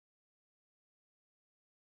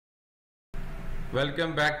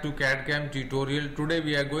Welcome back to CAD/CAM tutorial. Today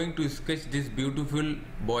we are going to sketch this beautiful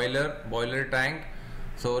boiler tank.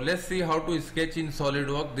 So let's see how to sketch in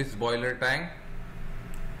Solidworks this boiler tank.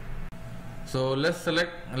 So let's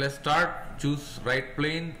start, choose right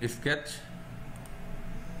plane, sketch,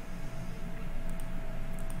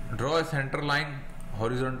 draw a center line,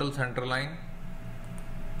 horizontal center line,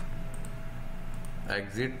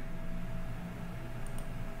 exit,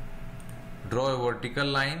 draw a vertical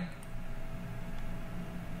line,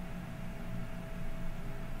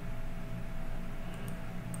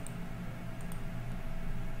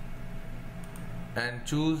 and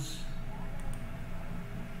choose,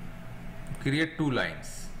 create two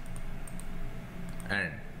lines,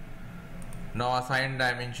 and now assign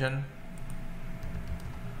dimension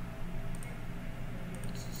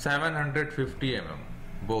 750 mm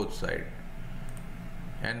both side,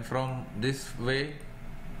 and from this way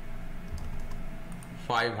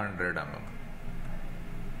 500 mm.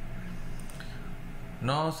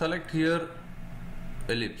 Now select here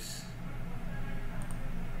ellipse,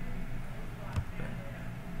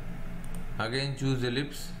 again choose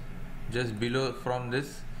ellipse just below, from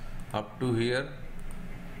this up to here,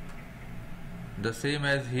 the same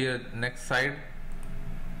as here, next side.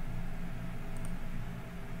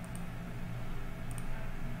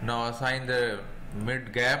 Now assign the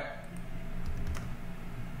mid gap,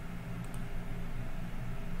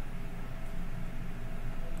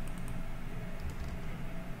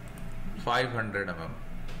 $500 mm.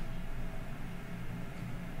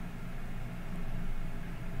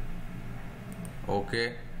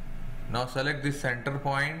 Okay, now select this center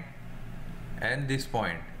point and this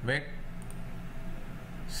point, make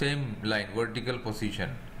same line, vertical position.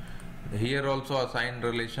 Here also assign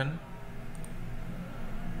relation.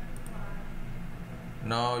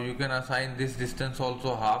 Now you can assign this distance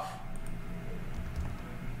also half,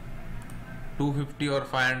 250 or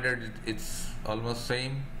 500, it's almost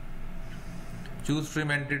same. Choose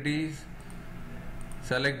trim entities,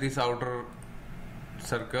 select this outer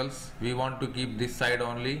circles, we want to keep this side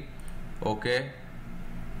only. Okay,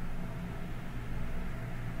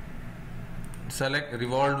 select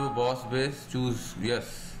revolve boss base, choose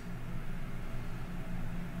yes,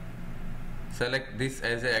 select this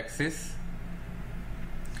as a axis,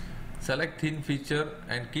 select thin feature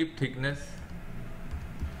and keep thickness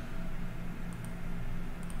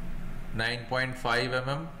 9.5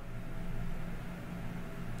 mm,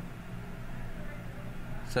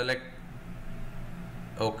 select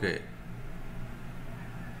OK,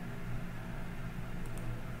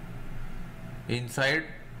 inside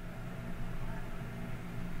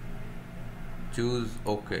choose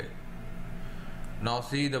OK. Now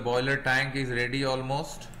see, the boiler tank is ready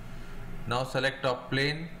almost. Now select top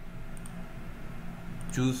plane,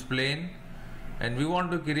 choose plane, and we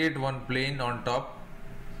want to create one plane on top,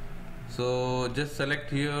 so just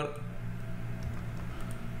select here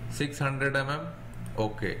 600 mm.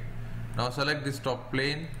 OK. Now select this top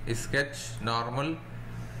plane, sketch normal,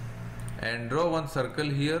 and draw one circle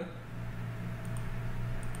here,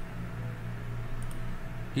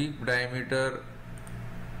 keep diameter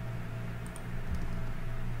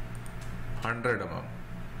 100 mm.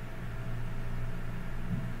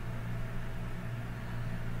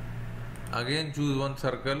 Again choose one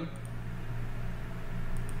circle,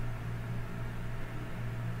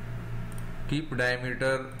 keep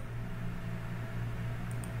diameter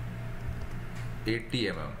 80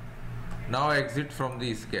 mm. Now exit from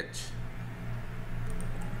the sketch.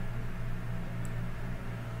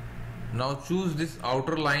 Now choose this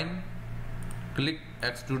outer line, click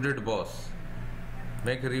extruded boss,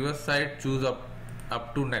 make reverse side, choose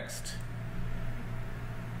up to next.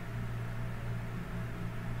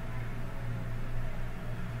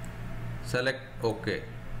 Select OK.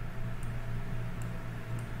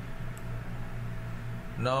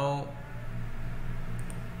 Now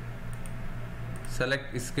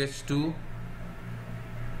select sketch 2,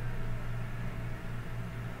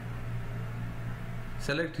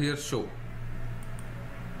 select here show.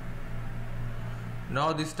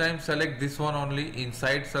 Now this time select this one only,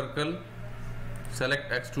 inside circle,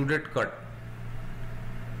 select extruded cut,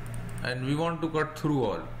 and we want to cut through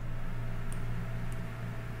all,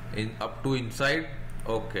 in up to inside.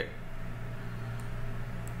 OK.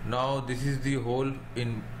 Now this is the hole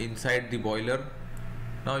inside the boiler.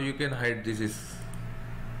 Now you can hide this is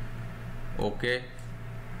OK.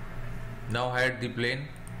 Now hide the plane,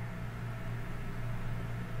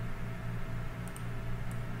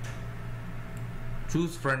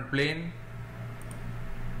 choose front plane,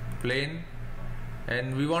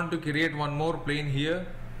 and we want to create one more plane here,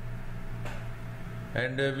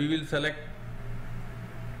 and we will select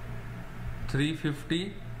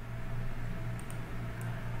 350,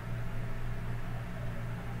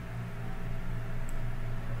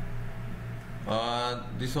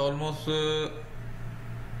 this almost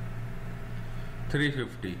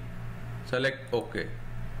 350. Select OK.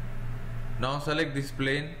 Now select this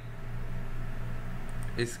plane,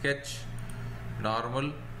 sketch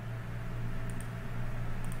normal,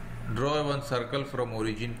 draw one circle from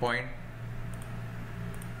origin point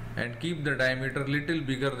and keep the diameter little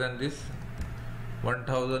bigger than this,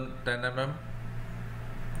 1010 mm.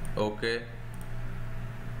 OK.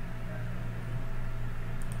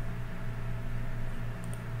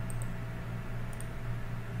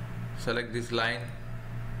 Select this line,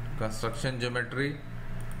 construction geometry,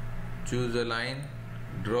 choose a line,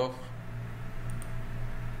 draw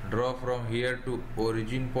from here to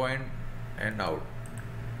origin point and out,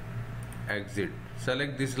 exit.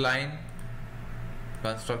 Select this line,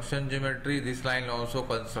 construction geometry, this line also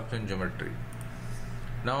construction geometry.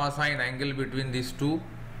 Now assign angle between these two,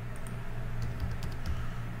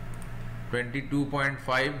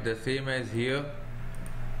 22.5, the same as here,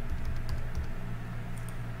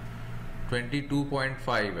 22.5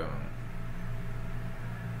 mm.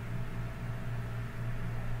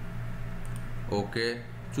 OK.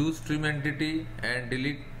 Choose trim entity and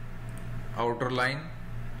delete outer line.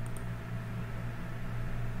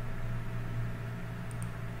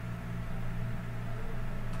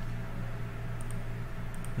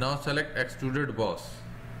 Now select extruded boss.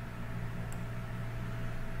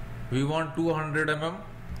 We want 200 mm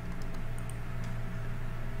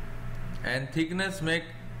and thickness make,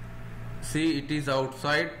 see it is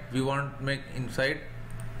outside, we want make inside,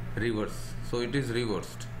 reverse, so it is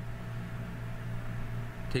reversed.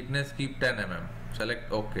 Thickness keep 10 mm. Select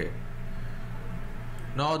OK.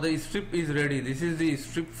 Now the strip is ready. This is the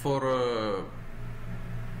strip for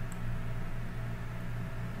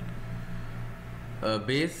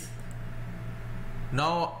base.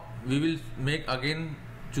 Now we will make again,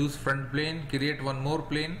 choose front plane, create one more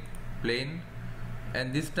plane,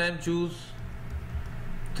 and this time choose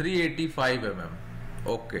 385 mm.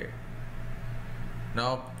 OK.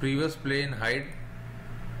 Now previous plane hide.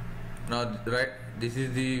 Now right, this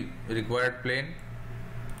is the required plane,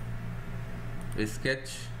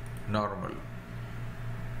 sketch normal.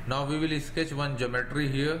 Now we will sketch one geometry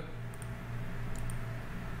here.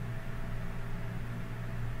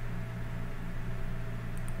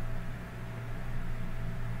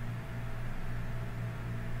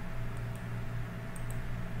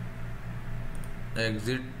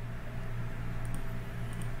 Exit,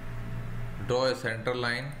 draw a center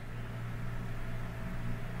line,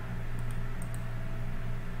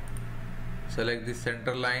 select the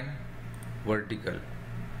center line, vertical,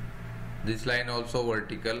 this line also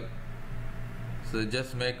vertical, so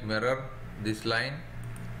just make mirror this line,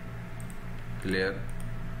 clear,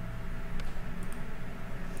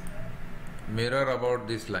 mirror about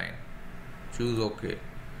this line, choose OK.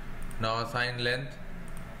 Now assign length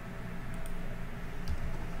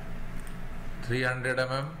 300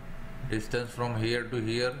 mm, distance from here to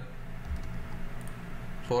here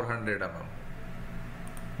 400 mm.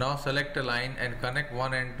 Now select a line and connect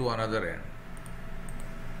one end to another end,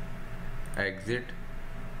 exit.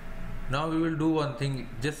 Now we will do one thing,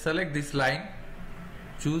 just select this line,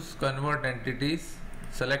 choose convert entities,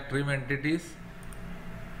 select trim entities,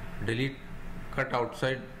 delete cut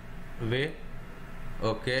outside way,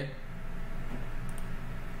 OK.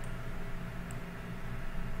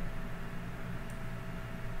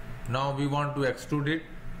 Now we want to extrude it,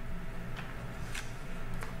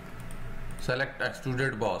 select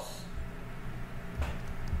extruded boss,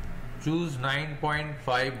 choose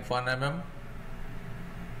 9.51 mm,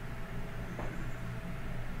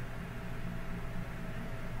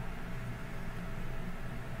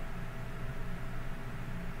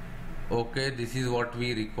 OK, this is what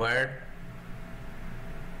we required,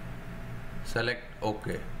 select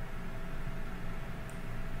OK.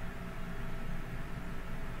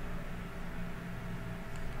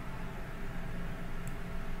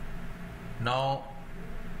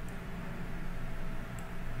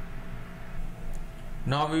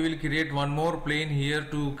 Now we will create one more plane here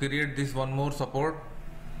to create this one more support.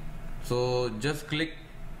 So just click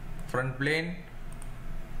front plane,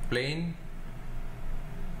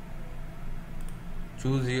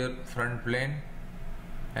 choose here front plane,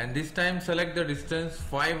 and this time select the distance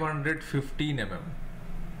 515 mm.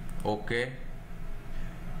 OK.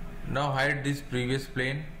 Now hide this previous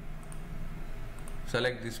plane,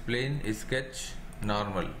 select this plane, sketch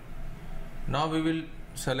normal. Now we will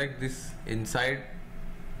select this inside,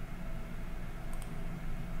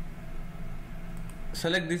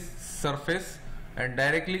 select this surface and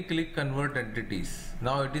directly click convert entities.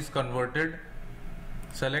 Now it is converted.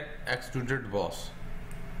 Select extruded boss.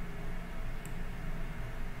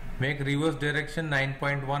 Make reverse direction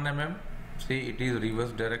 9.1 mm. See, it is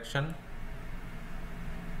reverse direction.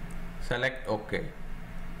 Select OK.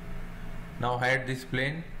 Now hide this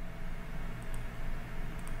plane.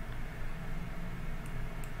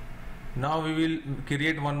 Now we will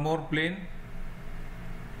create one more plane.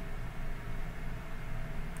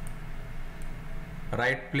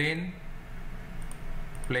 Right plane,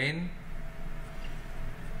 plane.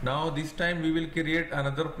 Now this time we will create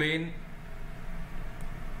another plane.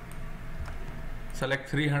 Select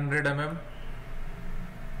 300 mm.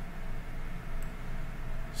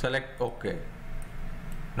 Select OK.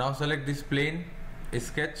 Now select this plane,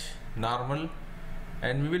 sketch, normal,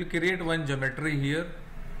 and we will create one geometry here.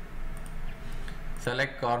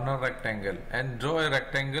 Select corner rectangle and draw a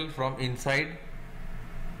rectangle from inside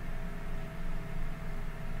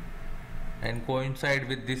and coincide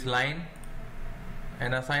with this line,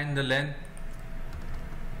 and assign the length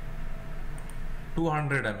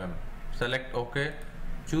 200 mm. Select OK.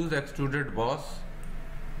 Choose extruded boss.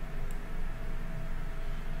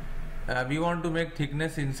 We want to make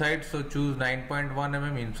thickness inside, so choose 9.1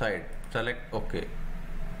 mm inside. Select OK.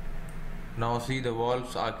 Now see, the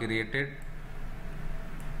walls are created.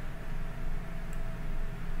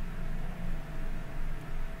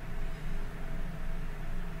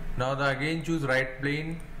 Now again choose right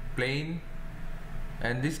plane, plane,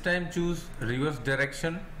 and this time choose reverse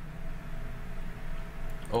direction.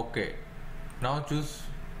 OK. Now choose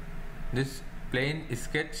this plane,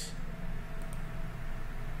 sketch,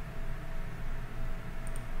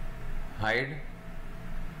 hide,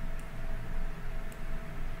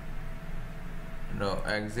 no,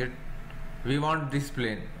 exit. We want this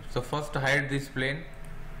plane, so first hide this plane.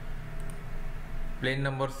 Plane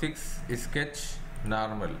number 6, sketch,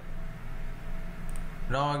 normal.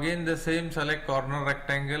 Now again the same, select corner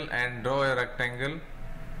rectangle and draw a rectangle,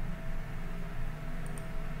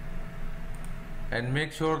 and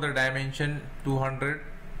make sure the dimension 200.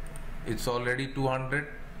 It's already 200.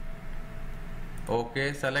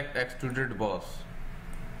 OK. Select extruded boss.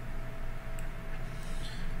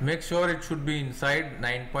 Make sure it should be inside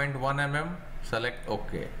 9.1 mm. Select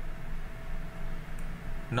OK.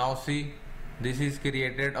 Now see, this is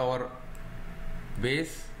created our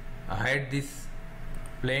base. Hide this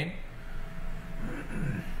plane.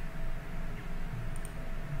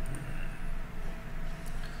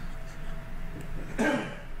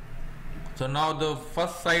 So now the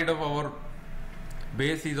first side of our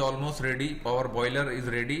base is almost ready. Our boiler is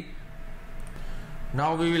ready.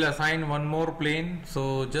 Now we will assign one more plane.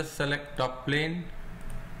 So just select top plane,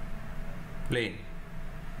 plane,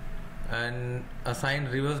 and assign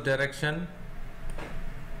reverse direction.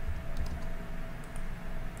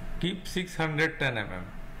 Keep 610 mm.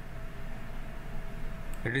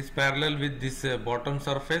 It is parallel with this bottom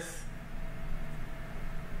surface.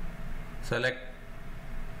 Select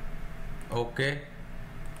OK.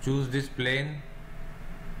 Choose this plane,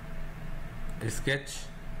 sketch,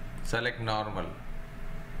 select normal.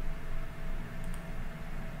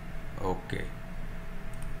 OK.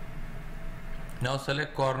 Now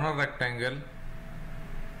select corner rectangle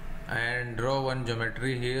and draw one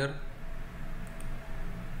geometry here.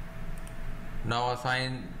 Now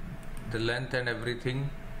assign the length and everything.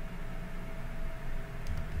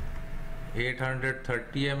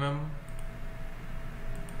 830 mm,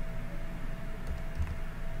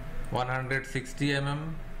 160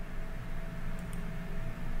 mm,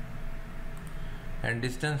 and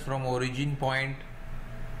distance from origin point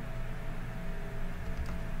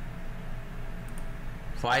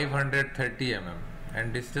 530 mm,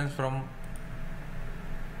 and distance from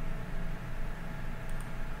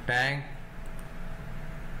tank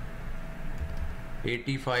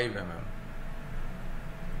 85 mm.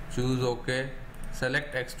 Choose OK.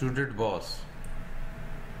 Select extruded boss.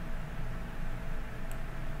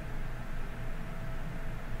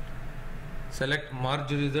 Select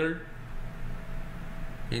merge result,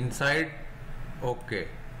 inside, OK.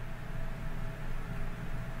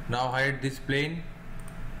 Now hide this plane.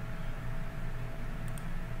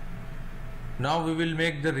 Now we will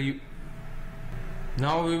make the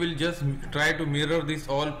now we will just try to mirror this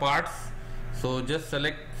all parts. So just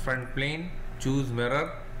select front plane, choose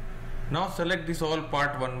mirror. Now select this all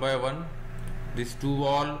part one by one. This two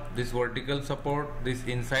wall, this vertical support, this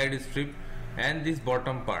inside strip, and this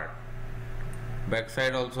bottom part.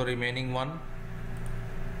 Backside also remaining one.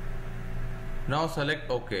 Now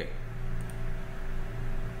select OK.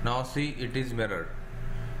 Now see, it is mirrored.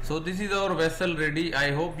 So this is our vessel ready.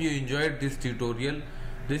 I hope you enjoyed this tutorial.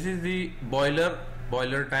 This is the boiler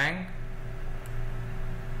tank.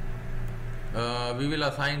 We will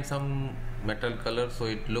assign some metal color so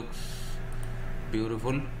it looks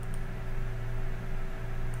beautiful.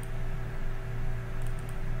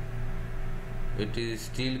 It is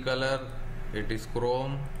steel color, it is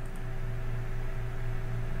chrome.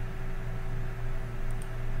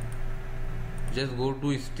 Just go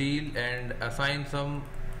to steel and assign some.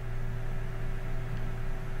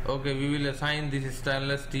 Okay, we will assign this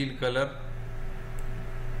stainless steel color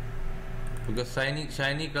because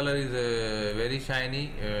shiny color is very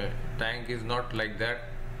shiny. Tank is not like that.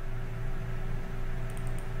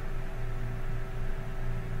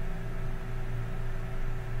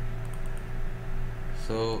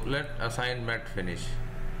 So let assign matte finish.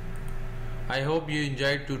 I hope you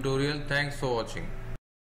enjoyed tutorial. Thanks for watching.